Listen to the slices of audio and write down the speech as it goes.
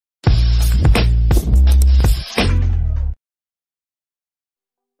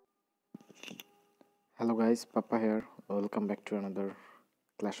Hello guys, pAppA here. Welcome back to another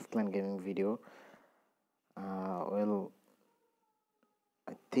Clash of Clan gaming video. Well,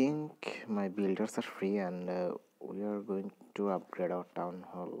 I think my builders are free and we are going to upgrade our town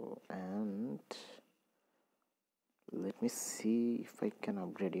hall, and let me see if I can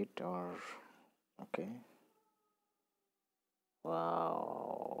upgrade it or okay.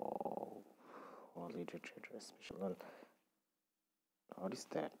 Wow, holiday trader special. Well, what is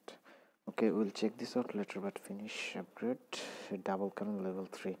that? Okay, we'll check this out later, but finish upgrade double cannon level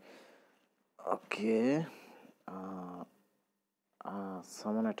 3. Okay.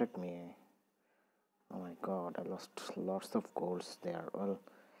 Someone attacked me. Oh my god, I lost lots of golds there. Well,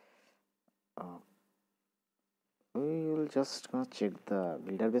 we will just gonna check the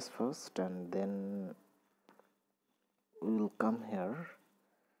builder base first, and then we will come here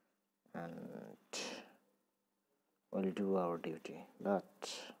and we'll do our duty.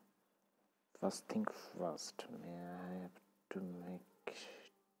 But first thing first, I have to make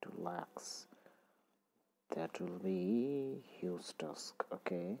 2 lakhs. That will be huge task.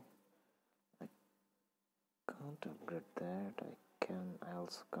 Okay, I can't upgrade that. I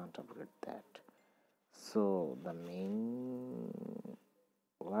also can't upgrade that. So the main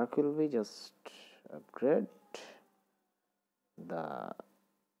work will be just upgrade the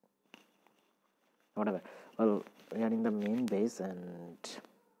whatever. Well, we are in the main base, and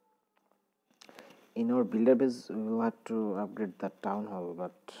in our builder base we will have to upgrade the town hall,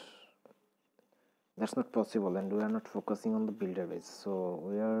 but that's not possible, and we are not focusing on the builder base. So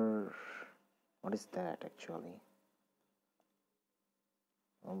we are, what is that actually?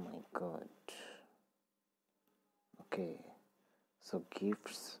 Oh my god. Okay, so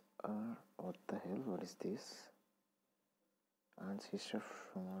gifts are, what the hell, what is this? Ancestor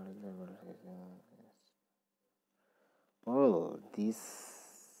from all level. Oh, this,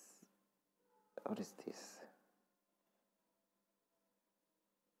 what is this?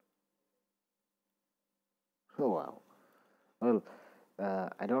 Oh wow. Well,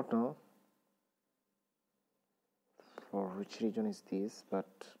 I don't know for which region is this, but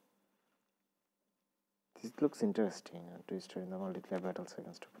this looks interesting. Twister in the multiplayer battle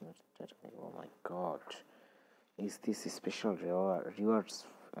seconds to promote. Oh my god. Is this special rewards?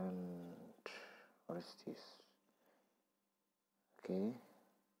 And what is this? Okay.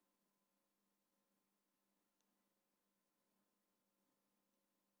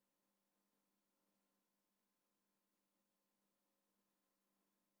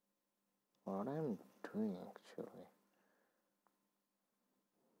 What I'm doing actually.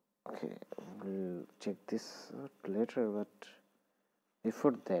 Okay, we'll check this out later, but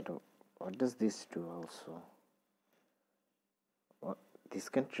before that, what does this do also? What, this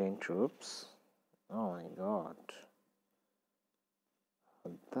can train troops? Oh my god.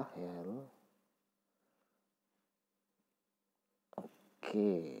 What the hell?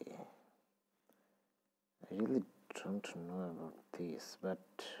 Okay. I really don't know about this,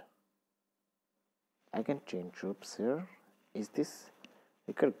 but I can train troops here. Is this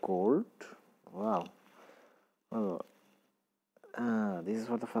record gold? Wow. Well, this is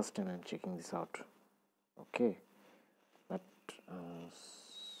for the first time I'm checking this out. Okay, but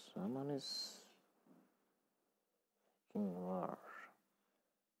someone is making war.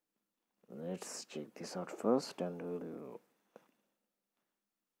 Let's check this out first, and we'll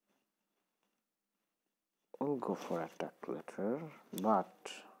go for attack later.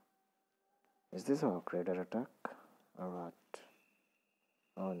 But is this a greater attack or what?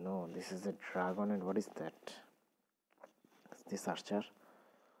 Oh no, this is a dragon, and what is that? Is this archer?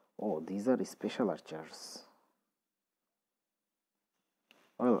 Oh, these are special archers.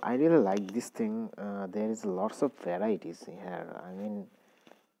 Well, I really like this thing. There is lots of varieties here. I mean,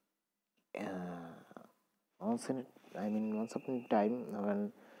 once upon a time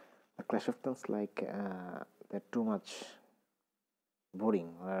when the Clash of Clans they're too much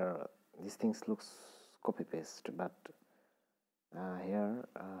boring, where these things looks copy paste, but here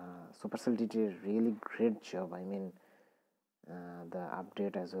Supercell did a really great job. I mean, the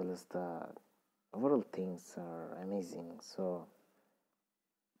update as well as the overall things are amazing. So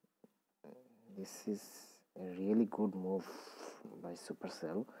this is a really good move by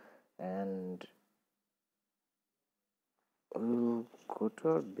Supercell, and we'll go to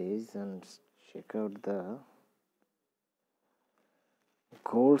our base and check out the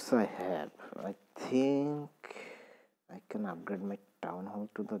goals I have. I think I can upgrade my town hall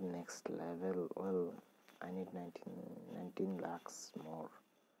to the next level. Well, I need 19 lakhs more.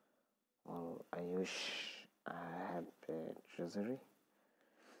 Well, I wish I had a treasury.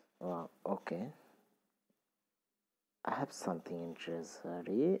 Well, okay, I have something in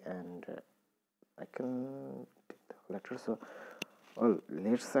treasury, and I can take the letter. So, well,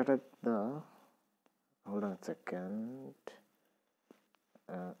 let's start at the. Hold on a second.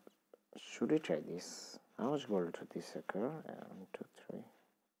 Should we try this? How much gold to this occur? 1, 2, 3.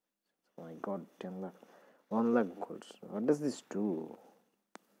 Oh my god, 10 lakh. 1 lakh gold. What does this do?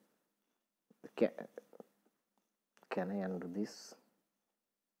 Can I undo this?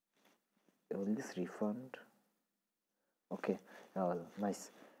 Will this refund? Okay, oh,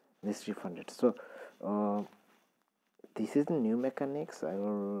 nice. This refunded. So, this is the new mechanics. I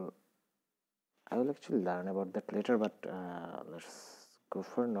will actually learn about that later. But let's go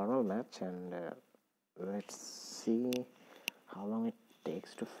for a normal match and let's see how long it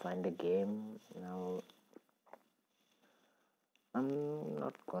takes to find a game. Now, I'm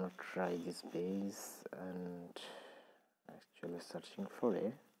not gonna try this base and actually searching for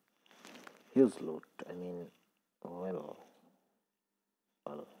a huge loot. I mean, well,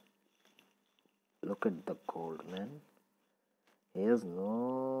 look at the gold, man. There's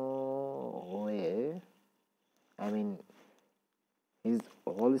no way. I mean,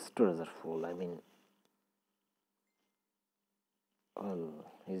 all his stores are full. I mean, well,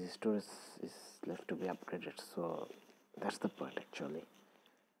 his stores is left to be upgraded. So that's the point actually.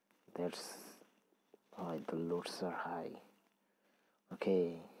 That's why the loots are high.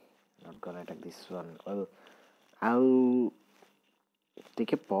 Okay, not gonna attack this one. Well, I'll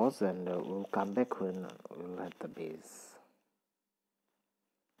take a pause and we'll come back when we'll have the base.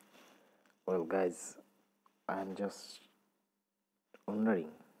 Well, guys, I'm just wondering.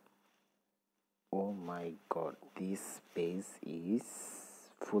 Oh my god, this base is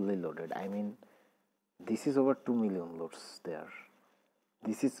fully loaded. I mean, this is over 2 million loads there.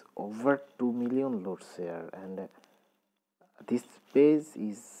 This is over 2 million loads here, and this base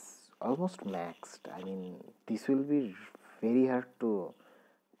is almost maxed. I mean, this will be very hard to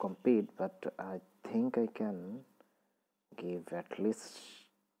compete, but I think I can give at least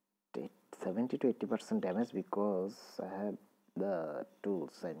 70 to 80% damage because I have the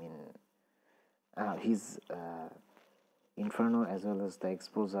tools. I mean, his inferno as well as the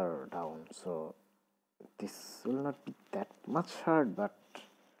expos are down, so this will not be that much hard, but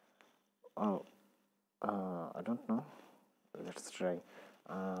I don't know. Let's try.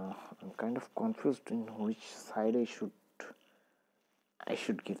 I'm kind of confused in which side I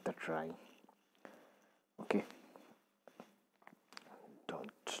should give the try. Okay,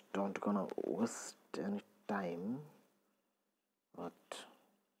 don't gonna waste any time, but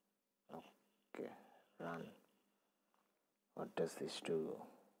okay, run. What does this do?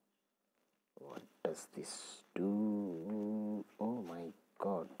 What does this do? Oh my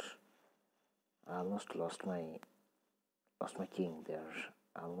god, I almost lost my king there.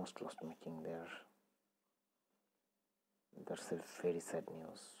 I almost lost my king there. That's a very sad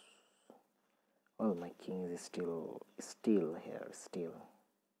news. Well, my king is still here, still.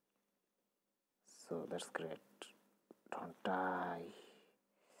 So that's great. Don't die,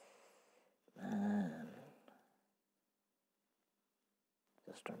 man.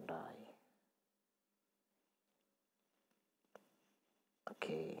 Just don't die.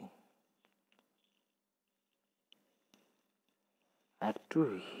 Okay. I have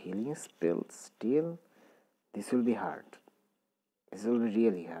 2 healing spells still. This will be hard. This will be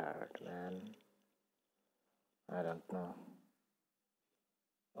really hard, man. I don't know.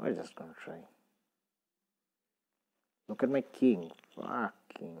 We're just gonna try. Look at my king.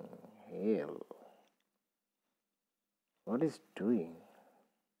 Fucking hell. What is doing?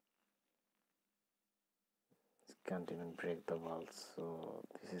 This can't even break the walls. So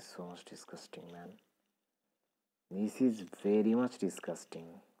this is so much disgusting, man. This is very much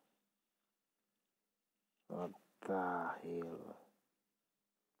disgusting. What the hell?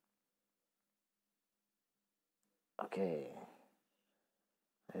 Okay.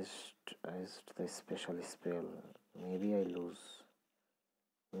 I used the special spell. Maybe I lose.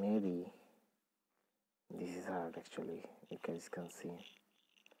 Maybe. This is hard actually. You guys can see.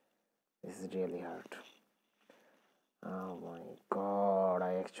 This is really hard. Oh my god.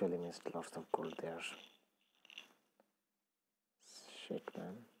 I actually missed lots of gold there. Shit,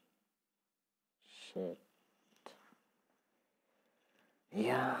 man. Shit.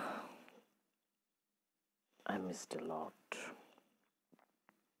 Yeah. I missed a lot.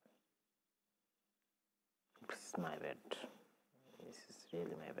 This is my bad. This is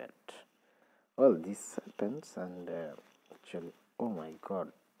really my bad. Well, this happens and actually, oh my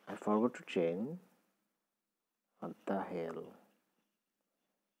god, I forgot to change. What the hell?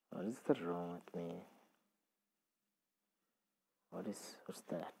 What is the wrong with me? What's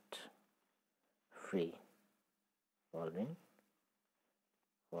that? Free. Alvin?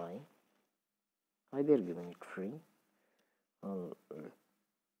 Why? Why they're giving it free? Well,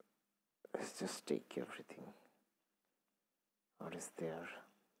 let's just take everything. What is there?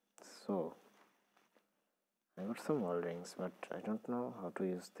 So I got some wall rings, but I don't know how to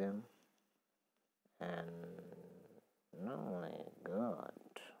use them. And oh my god.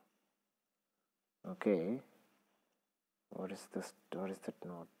 Okay. What is this? What is that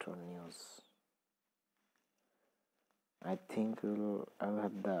note on news? I think I'll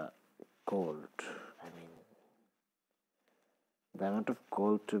have the gold. I mean, the amount of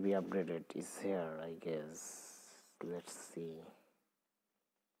gold to be upgraded is here, I guess. Let's see.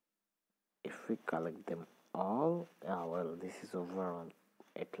 If we collect them all, well, this is over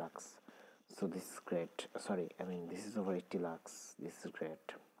 8 lakhs. So this is great. Sorry, I mean, this is over 80 lakhs. This is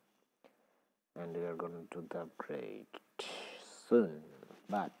great. And we are going to do the upgrade soon.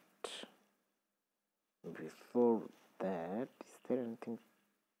 But before that, is there anything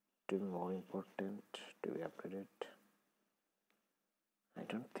to be more important to be upgraded? I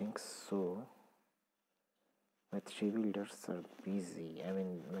don't think so. My 3 builders are busy. I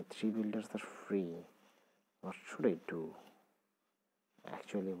mean, my 3 builders are free. What should I do?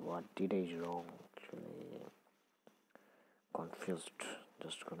 Actually, what did I wrong? Actually, confused.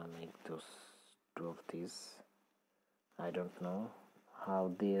 Just gonna make those 2 of these. I don't know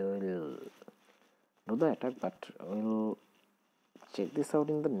how they will do the attack, but we'll check this out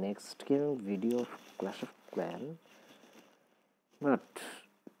in the next gaming video of Clash of Clans. But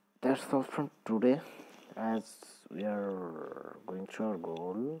that's all from today, as we are going through our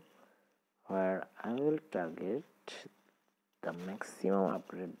goal, where I will target the maximum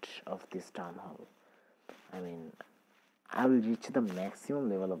upgrade of this town hall. I mean, I will reach the maximum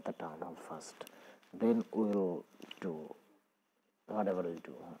level of the town hall first, then we'll do whatever we'll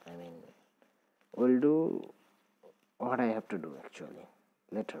do. I mean, we'll do what I have to do actually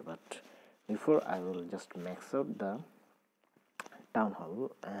later, but before I will just max out the town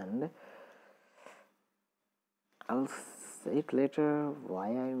hall, and I'll say it later why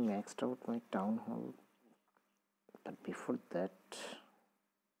I maxed out my town hall. But before that,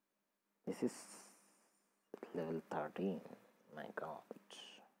 this is level 13. My god.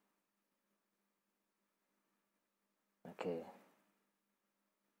 Okay,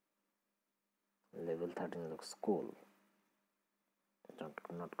 level 13 looks cool.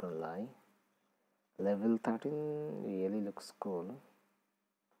 Not gonna lie, level 13 really looks cool.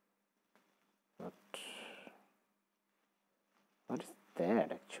 But what is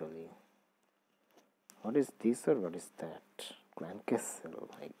that actually? What is this or what is that? Clan castle.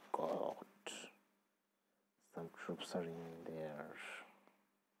 My god, some troops are in there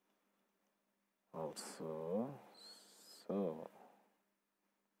also. So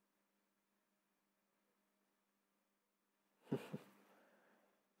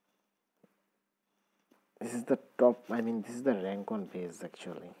this is the top, I mean, this is the rank 1 base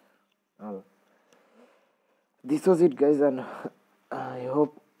actually. Well, this was it, guys, and I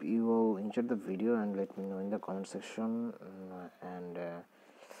hope you all enjoyed the video, and let me know in the comment section. And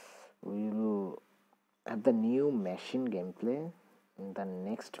we will have the new machine gameplay in the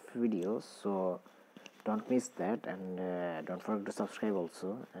next video, so don't miss that, and don't forget to subscribe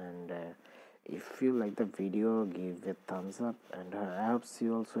also. And if you like the video, give a thumbs up, and I hope see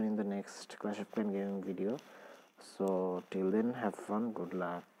you also in the next Clash of Clans gaming video. So till then, have fun, good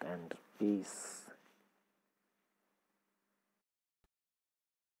luck, and peace.